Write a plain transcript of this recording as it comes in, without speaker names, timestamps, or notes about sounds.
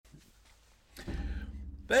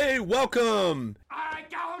Hey, welcome! I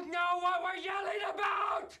don't know what we're yelling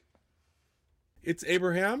about! It's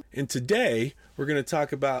Abraham, and today we're going to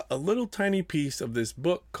talk about a little tiny piece of this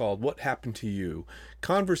book called What Happened to You?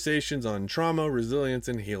 Conversations on Trauma, Resilience,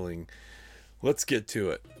 and Healing. Let's get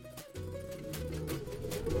to it.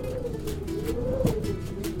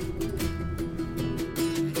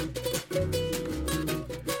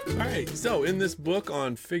 Alright, so in this book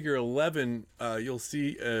on figure 11, you'll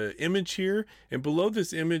see an image here, and below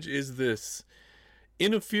this image is this.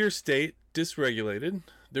 In a fear state, dysregulated,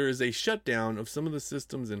 there is a shutdown of some of the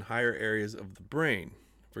systems in higher areas of the brain,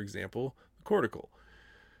 for example, the cortical.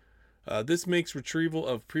 This makes retrieval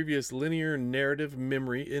of previous linear narrative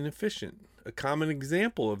memory inefficient. A common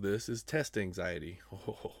example of this is test anxiety.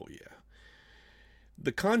 Oh, yeah.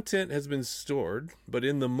 The content has been stored, but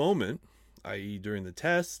in the moment, i.e. during the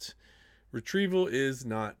test, retrieval is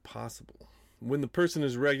not possible. When the person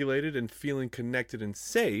is regulated and feeling connected and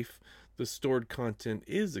safe, the stored content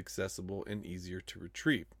is accessible and easier to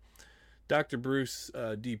retrieve. Dr. Bruce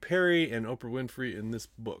D. Perry and Oprah Winfrey in this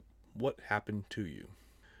book, What Happened to You?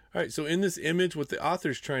 All right, so in this image, what the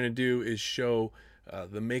author's trying to do is show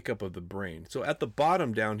the makeup of the brain. So at the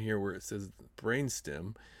bottom down here where it says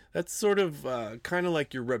brainstem, that's sort of kind of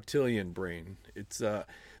like your reptilian brain. It's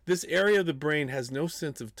this area of the brain has no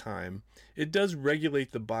sense of time. It does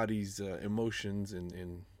regulate the body's emotions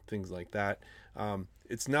and things like that.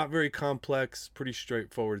 It's not very complex, pretty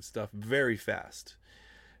straightforward stuff, very fast.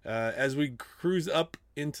 As we cruise up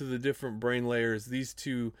into the different brain layers, these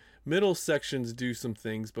two middle sections do some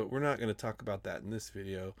things, but we're not going to talk about that in this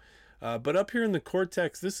video. But up here in the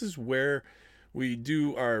cortex, this is where we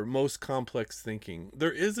do our most complex thinking.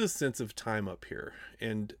 There is a sense of time up here.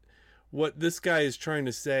 And what this guy is trying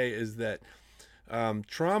to say is that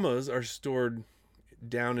traumas are stored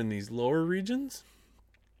down in these lower regions.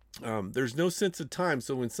 There's no sense of time,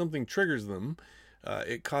 so when something triggers them,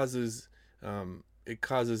 it causes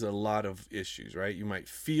a lot of issues, right? You might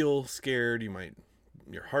feel scared,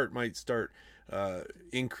 your heart might start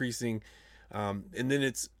increasing, and then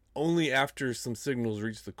it's only after some signals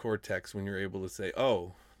reach the cortex when you're able to say,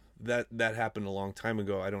 oh, that happened a long time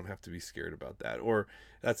ago, I don't have to be scared about that. Or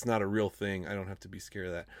that's not a real thing, I don't have to be scared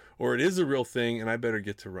of that. Or it is a real thing and I better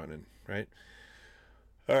get to running, right?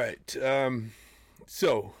 All right.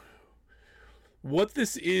 So what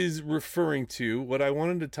this is referring to, what I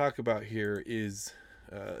wanted to talk about here is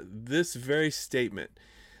this very statement.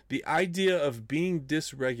 The idea of being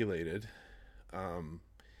dysregulated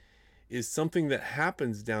is something that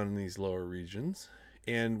happens down in these lower regions,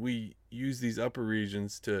 and we use these upper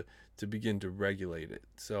regions to begin to regulate it.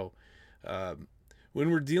 So when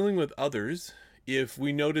we're dealing with others, if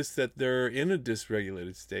we notice that they're in a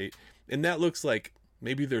dysregulated state, and that looks like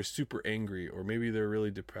maybe they're super angry, or maybe they're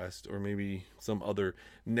really depressed, or maybe some other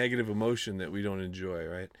negative emotion that we don't enjoy,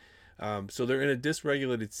 right? So they're in a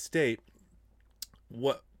dysregulated state.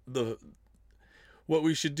 What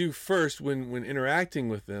we should do first when interacting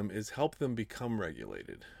with them is help them become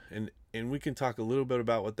regulated. And we can talk a little bit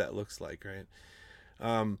about what that looks like, right?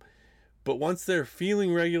 But once they're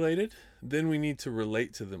feeling regulated, then we need to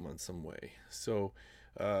relate to them on some way. So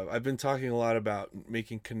I've been talking a lot about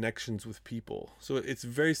making connections with people. So it's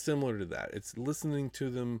very similar to that. It's listening to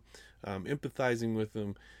them, empathizing with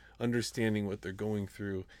them, understanding what they're going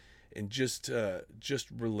through, and just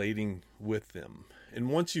relating with them. And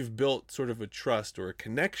once you've built sort of a trust or a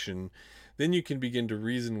connection, then you can begin to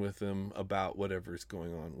reason with them about whatever's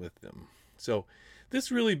going on with them. So this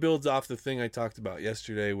really builds off the thing I talked about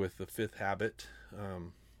yesterday with the fifth habit.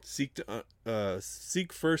 Seek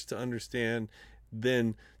first to understand,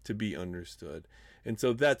 then to be understood. And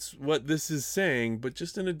so that's what this is saying, but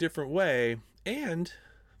just in a different way. And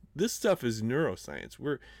this stuff is neuroscience.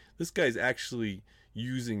 This guy's actually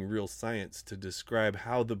using real science to describe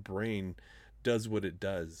how the brain does what it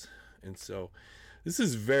does. And so this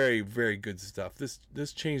is very, very good stuff.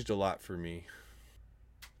 This changed a lot for me.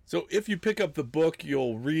 So if you pick up the book,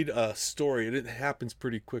 you'll read a story. It happens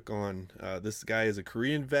pretty quick on. This guy is a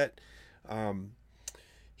Korean vet.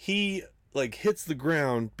 He hits the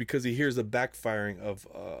ground because he hears a backfiring of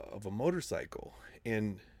a motorcycle.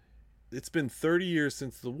 And it's been 30 years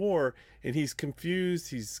since the war, and he's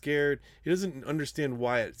confused, he's scared. He doesn't understand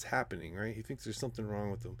why it's happening, right? He thinks there's something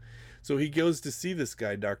wrong with him. So he goes to see this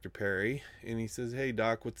guy, Dr. Perry, and he says, "Hey,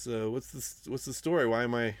 Doc, what's the story? Why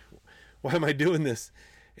am I doing this?"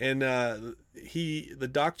 And the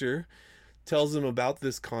doctor tells him about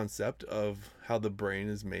this concept of how the brain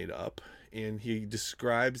is made up, and he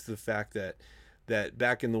describes the fact that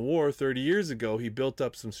back in the war 30 years ago, he built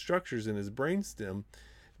up some structures in his brainstem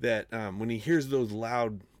that when he hears those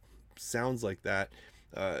loud sounds like that,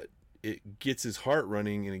 it gets his heart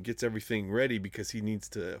running and it gets everything ready because he needs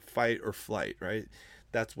to fight or flight, right?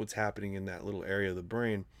 That's what's happening in that little area of the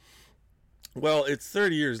brain. Well, it's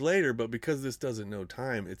 30 years later, but because this doesn't know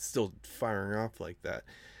time, it's still firing off like that.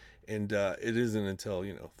 And it isn't until,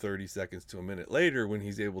 30 seconds to a minute later when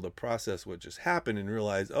he's able to process what just happened and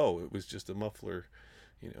realize, oh, it was just a muffler,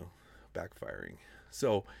 backfiring.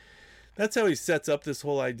 So that's how he sets up this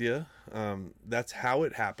whole idea. That's how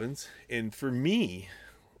it happens. And for me,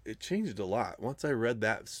 it changed a lot. Once I read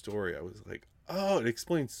that story, I was like, oh, it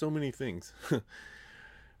explains so many things. All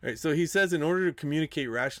right, so he says, in order to communicate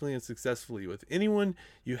rationally and successfully with anyone,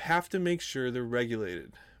 you have to make sure they're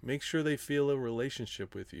regulated. Make sure they feel a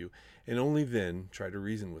relationship with you, and only then try to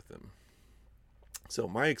reason with them. So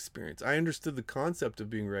my experience, I understood the concept of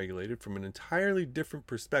being regulated from an entirely different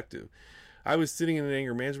perspective. I was sitting in an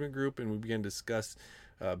anger management group, and we began to discuss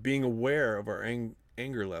being aware of our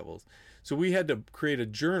anger levels. So we had to create a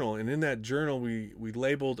journal, and in that journal, we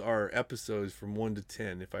labeled our episodes from 1 to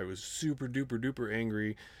 10. If I was super duper duper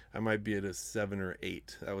angry, I might be at a 7 or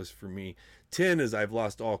 8. That was for me. 10 is I've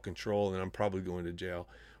lost all control, and I'm probably going to jail.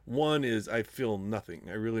 1 is I feel nothing.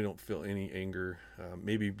 I really don't feel any anger.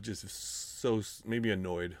 Maybe maybe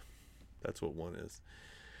annoyed. That's what 1 is.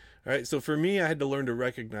 All right, so for me, I had to learn to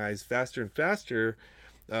recognize faster and faster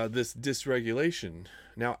this dysregulation.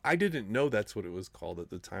 Now, I didn't know that's what it was called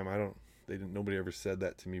at the time. Nobody ever said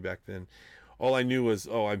that to me back then. All I knew was,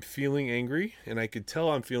 I'm feeling angry, and I could tell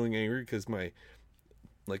I'm feeling angry because I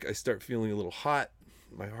start feeling a little hot.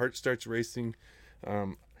 My heart starts racing.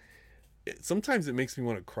 Sometimes it makes me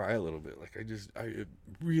want to cry a little bit. It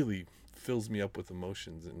really fills me up with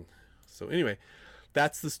emotions. And so anyway,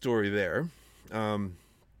 that's the story there.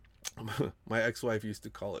 My ex-wife used to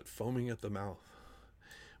call it foaming at the mouth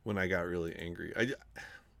when I got really angry.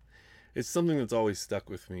 It's something that's always stuck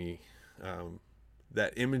with me.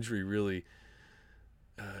 That imagery really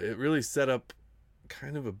set up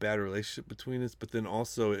kind of a bad relationship between us, but then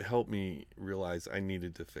also it helped me realize I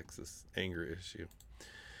needed to fix this anger issue.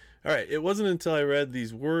 All right, it wasn't until I read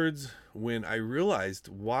these words when I realized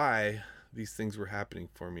why these things were happening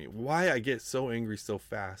for me, why I get so angry so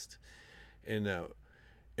fast, and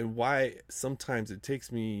why sometimes it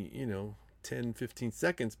takes me, 10, 15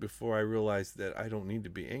 seconds before I realize that I don't need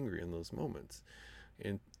to be angry in those moments.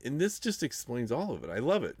 And this just explains all of it. I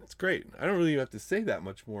love it. It's great. I don't really have to say that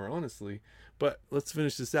much more, honestly, but let's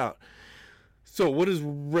finish this out. So what does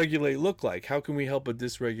regulate look like? How can we help a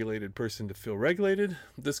dysregulated person to feel regulated?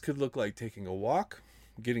 This could look like taking a walk,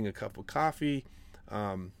 getting a cup of coffee,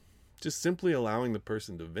 just simply allowing the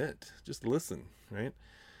person to vent. Just listen, right?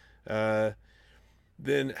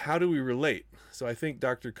 Then how do we relate? So I think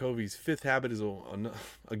Dr. Covey's 5th habit is,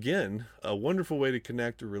 again, a wonderful way to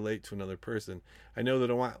connect or relate to another person. I know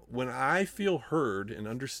that when I feel heard and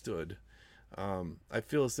understood, I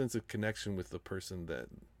feel a sense of connection with the person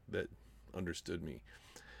that understood me.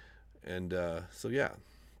 And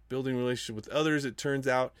building a relationship with others, it turns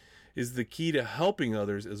out, is the key to helping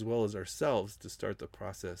others as well as ourselves to start the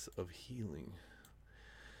process of healing.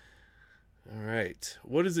 All right.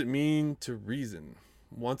 What does it mean to reason?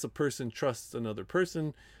 Once a person trusts another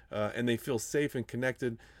person and they feel safe and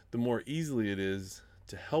connected, the more easily it is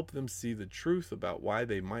to help them see the truth about why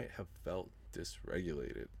they might have felt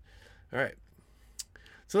dysregulated. All right.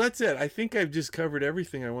 So that's it. I think I've just covered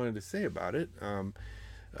everything I wanted to say about it.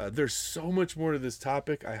 There's so much more to this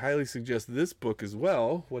topic. I highly suggest this book as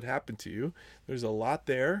well, What Happened to You. There's a lot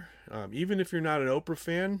there. Even if you're not an Oprah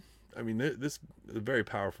fan, this is a very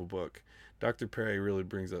powerful book. Dr. Perry really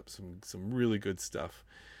brings up some really good stuff.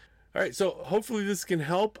 All right, so hopefully this can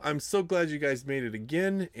help. I'm so glad you guys made it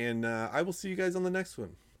again, and I will see you guys on the next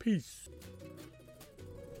one. Peace.